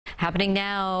Happening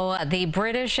now, the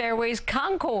British Airways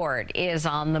Concorde is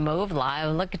on the move.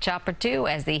 Live look at Chopper 2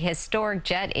 as the historic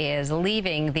jet is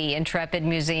leaving the Intrepid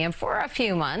Museum for a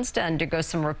few months to undergo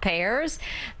some repairs.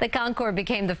 The Concorde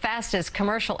became the fastest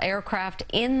commercial aircraft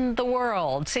in the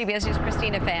world. CBS News'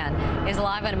 Christina Fan is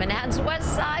live on Manhattan's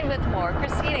West Side with more.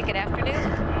 Christina, good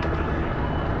afternoon.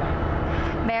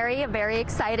 Mary, a very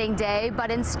exciting day, but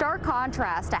in stark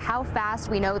contrast to how fast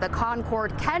we know the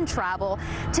Concorde can travel,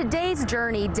 today's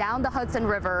journey down the Hudson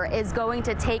River is going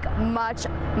to take much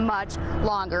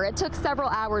longer. It took several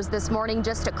hours this morning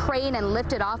just to crane and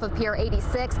lift it off of Pier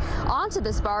 86 onto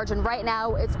this barge, and right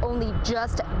now it's only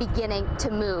just beginning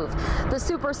to move. The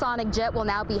supersonic jet will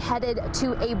now be headed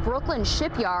to a Brooklyn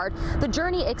shipyard. The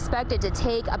journey expected to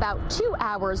take about 2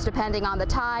 hours depending on the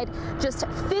tide, just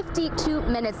 52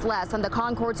 minutes less than the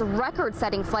Concorde's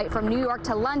record-setting flight from New York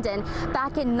to London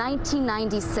back in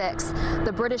 1996.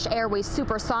 The British Airways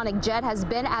supersonic jet has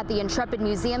been at the Intrepid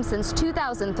Museum since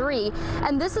 2003,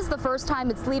 and this is the first time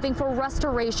it's leaving for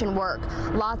restoration work.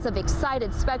 Lots of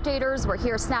excited spectators were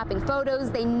here snapping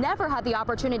photos. They never had the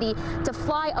opportunity to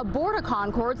fly aboard a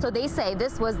Concorde, so they say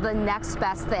this was the next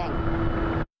best thing.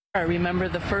 I remember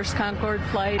the first Concorde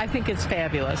flight. I think it's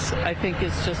fabulous. I think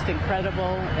it's just incredible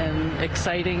and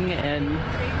exciting and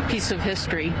piece of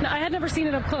history. I had never seen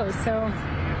it up close,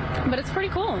 but it's pretty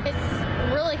cool.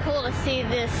 It's really cool to see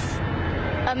this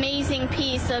amazing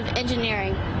piece of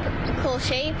engineering. Cool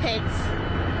shape,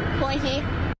 it's pointy.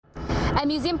 And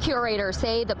museum curators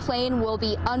say the plane will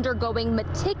be undergoing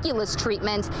meticulous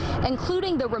treatment,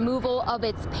 including the removal of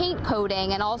its paint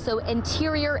coating and also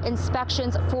interior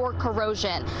inspections for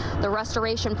corrosion. The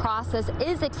restoration process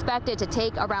is expected to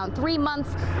take around 3 months,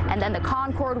 and then the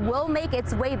Concorde will make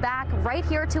its way back right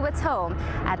here to its home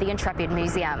at the Intrepid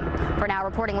Museum. For now,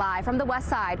 reporting live from the West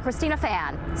Side, Christina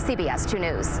Fan, CBS 2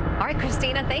 News. All right,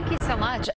 Christina, thank you so much.